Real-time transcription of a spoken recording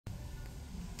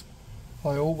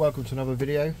Hi all, welcome to another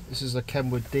video. This is a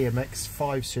KENWOOD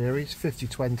DMX5 series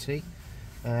 5020.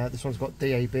 This one's got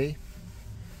DAB,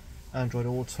 Android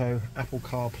Auto, Apple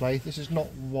CarPlay. This is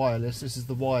not wireless, this is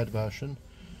the wired version,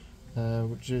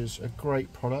 which is a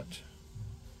great product.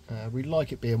 We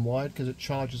like it being wired because it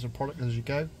charges the product as you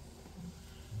go.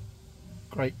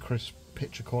 Great crisp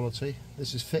picture quality.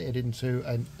 This is fitted into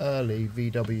an early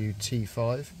VW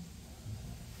T5.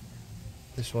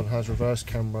 This one has reverse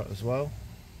camera as well.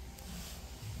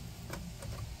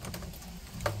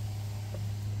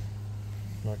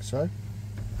 Like so.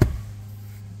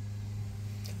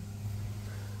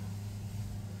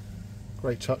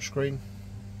 Great touchscreen.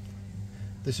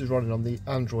 This is running on the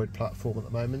Android platform at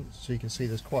the moment, so you can see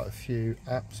there's quite a few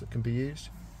apps that can be used.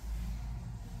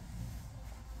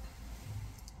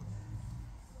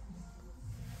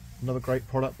 Another great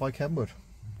product by KENWOOD.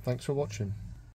 Thanks for watching.